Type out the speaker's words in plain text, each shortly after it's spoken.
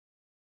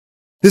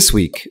This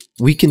week,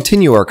 we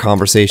continue our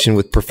conversation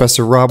with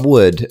Professor Rob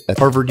Wood at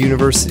Harvard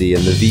University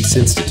and the Wyss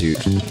Institute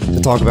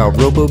to talk about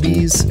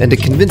robo-bees and to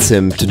convince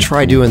him to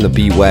try doing the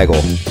bee waggle.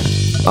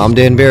 I'm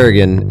Dan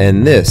Berrigan,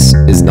 and this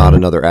is not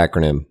another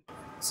acronym.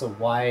 So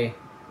why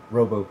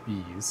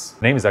robo-bees?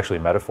 The name is actually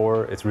a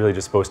metaphor. It's really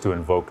just supposed to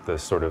invoke the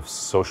sort of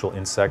social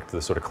insect,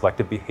 the sort of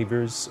collective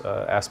behaviors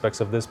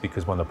aspects of this,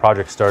 because when the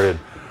project started,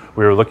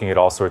 we were looking at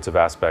all sorts of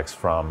aspects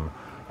from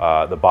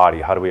the body,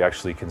 how do we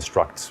actually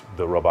construct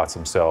the robots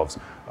themselves,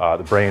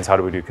 the brains, how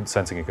do we do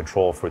sensing and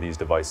control for these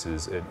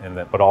devices,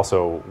 but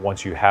also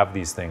once you have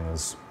these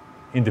things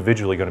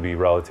individually going to be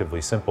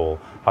relatively simple,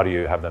 how do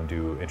you have them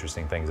do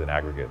interesting things in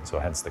aggregate? So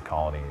hence the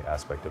colony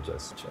aspect of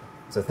this.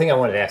 So the thing I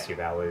wanted to ask you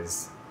about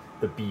was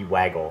the bee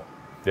waggle.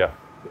 Yeah.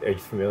 Are you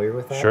familiar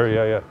with that? Sure,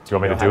 yeah. Do you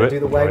want me to do it? Do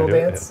the waggle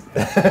dance?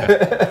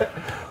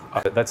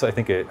 That's, I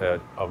think, a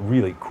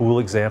really cool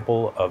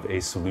example of a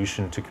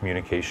solution to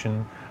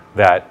communication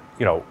that,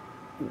 you know,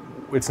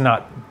 it's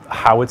not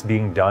how it's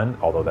being done,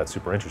 although that's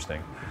super interesting.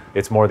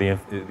 It's more the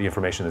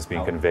information that's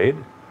being conveyed.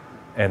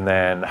 And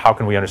then how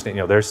can we understand,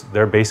 you know,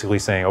 they're basically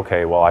saying,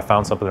 okay, well, I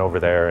found something over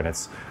there and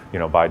it's, you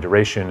know, by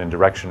duration and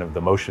direction of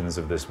the motions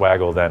of this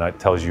waggle, then it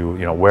tells you,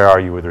 you know, where are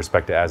you with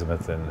respect to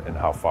azimuth and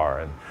how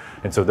far.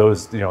 And so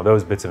those, you know,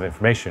 those bits of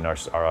information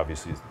are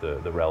obviously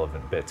the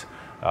relevant bit.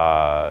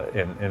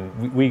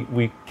 And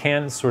we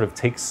can sort of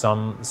take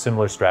some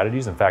similar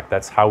strategies. In fact,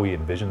 that's how we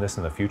envision this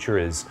in the future,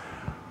 is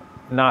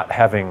not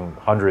having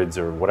hundreds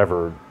or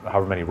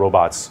however many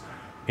robots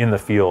in the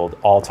field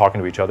all talking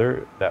to each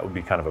other. That would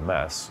be kind of a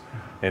mess.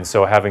 And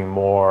so having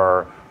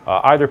more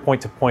either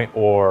point-to-point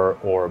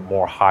or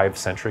more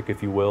hive-centric,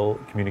 if you will,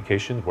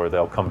 communication, where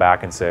they'll come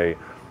back and say,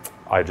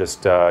 I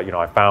just, you know,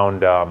 I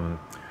found,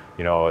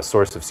 you know, a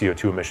source of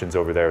CO2 emissions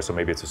over there, so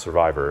maybe it's a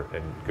survivor,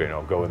 and, you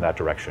know, go in that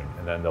direction.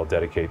 And then they'll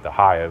dedicate, the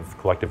hive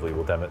collectively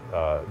will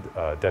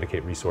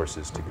dedicate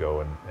resources to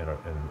go and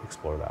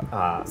explore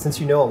that. Since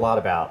you know a lot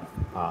about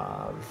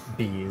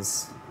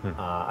bees,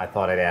 I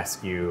thought I'd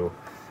ask you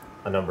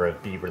a number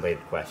of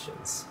bee-related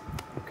questions.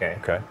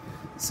 Okay.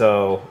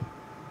 So,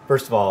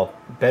 first of all,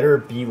 better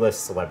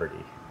bee-list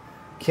celebrity,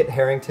 Kit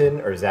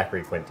Harington or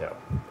Zachary Quinto?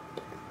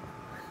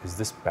 Is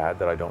this bad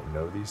that I don't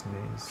know these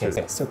names?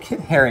 Okay, so Kit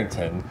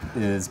Harington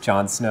is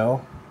Jon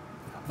Snow.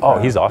 Oh,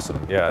 he's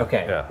awesome. Yeah.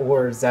 Okay. Yeah.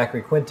 Or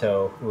Zachary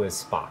Quinto, who is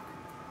Spock.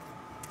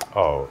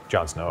 Oh,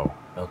 Jon Snow.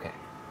 Okay.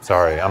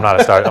 Sorry, I'm not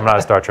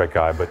a Star Trek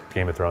guy, but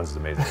Game of Thrones is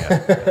amazing.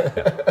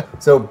 Yeah.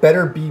 So,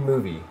 better bee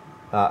movie,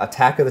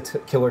 Attack of the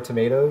Killer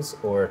Tomatoes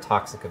or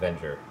Toxic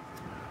Avenger?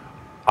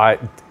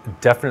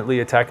 Definitely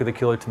Attack of the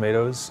Killer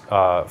Tomatoes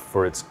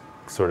for its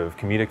sort of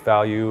comedic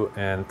value,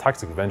 and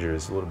Toxic Avenger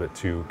is a little bit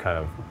too kind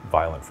of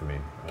violent for me.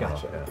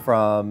 Gotcha. Yeah.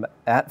 From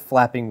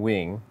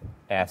 @FlappingWing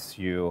asks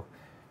you,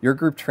 your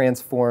group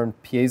transformed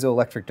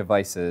piezoelectric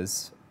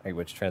devices,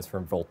 which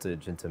transform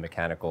voltage into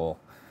mechanical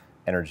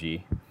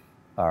energy,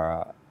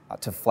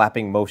 to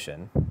flapping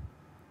motion.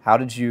 How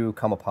did you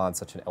come upon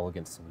such an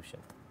elegant solution?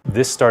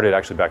 This started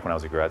actually back when I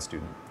was a grad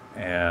student,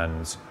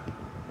 and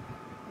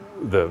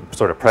the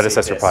sort of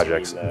predecessor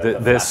projects,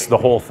 the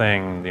whole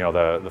thing, you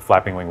know, the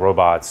flapping wing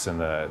robots and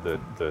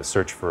the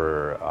search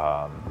for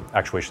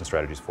actuation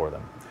strategies for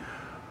them.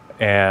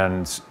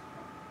 And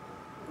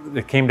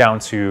it came down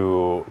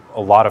to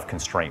a lot of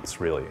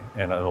constraints, really,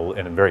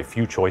 and very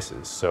few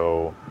choices.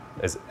 So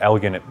as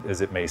elegant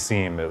as it may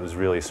seem, it was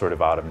really sort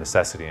of out of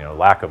necessity and a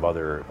lack of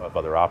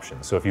other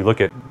options. So if you look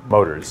at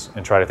motors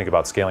and try to think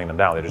about scaling them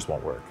down, they just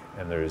won't work.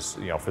 And there's,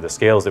 you know, for the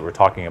scales that we're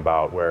talking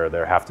about, where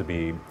there have to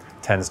be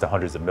tens to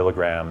hundreds of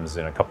milligrams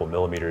and a couple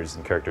millimeters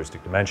in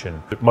characteristic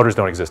dimension, motors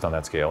don't exist on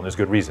that scale, and there's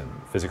good reason.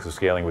 Physics of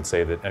scaling would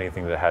say that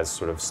anything that has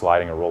sort of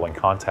sliding or rolling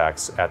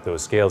contacts at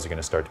those scales are going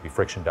to start to be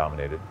friction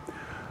dominated.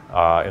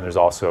 And there's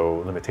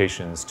also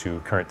limitations to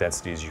current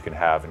densities you can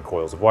have in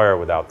coils of wire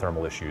without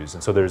thermal issues.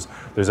 And so there's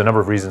a number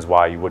of reasons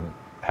why you wouldn't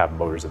have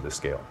motors of this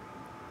scale.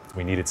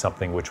 We needed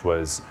something which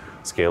was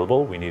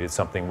scalable. We needed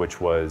something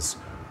which was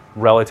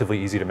relatively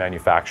easy to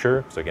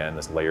manufacture. So again,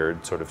 this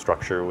layered sort of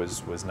structure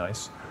was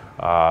nice.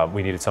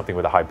 We needed something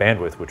with a high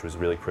bandwidth, which was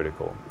really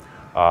critical,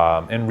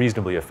 and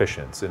reasonably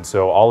efficient. And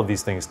so all of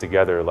these things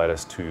together led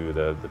us to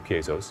the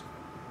piezos.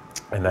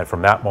 And then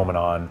from that moment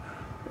on,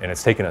 and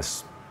it's taken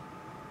us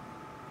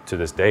to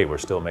this day, we're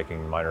still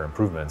making minor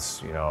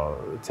improvements, you know,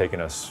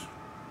 taken us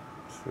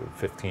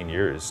 15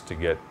 years to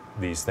get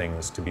these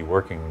things to be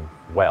working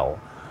well.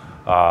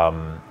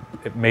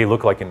 It may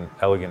look like an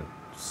elegant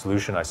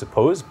solution, I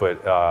suppose,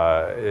 but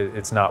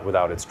it's not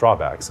without its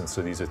drawbacks. And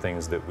so these are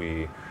things that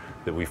we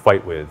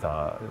fight with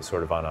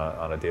sort of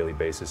on a daily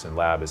basis in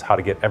lab, is how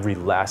to get every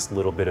last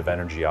little bit of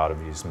energy out of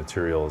these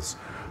materials.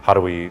 How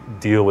do we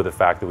deal with the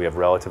fact that we have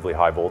relatively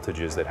high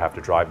voltages that have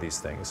to drive these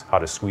things? How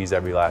to squeeze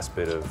every last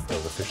bit of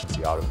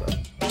efficiency out of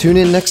them. Tune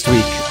in next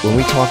week when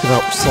we talk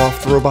about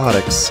soft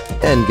robotics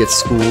and get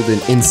schooled in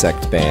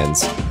insect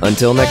bands.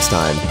 Until next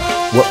time,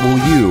 what will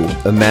you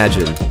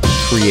imagine,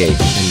 create,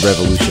 and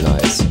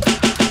revolutionize?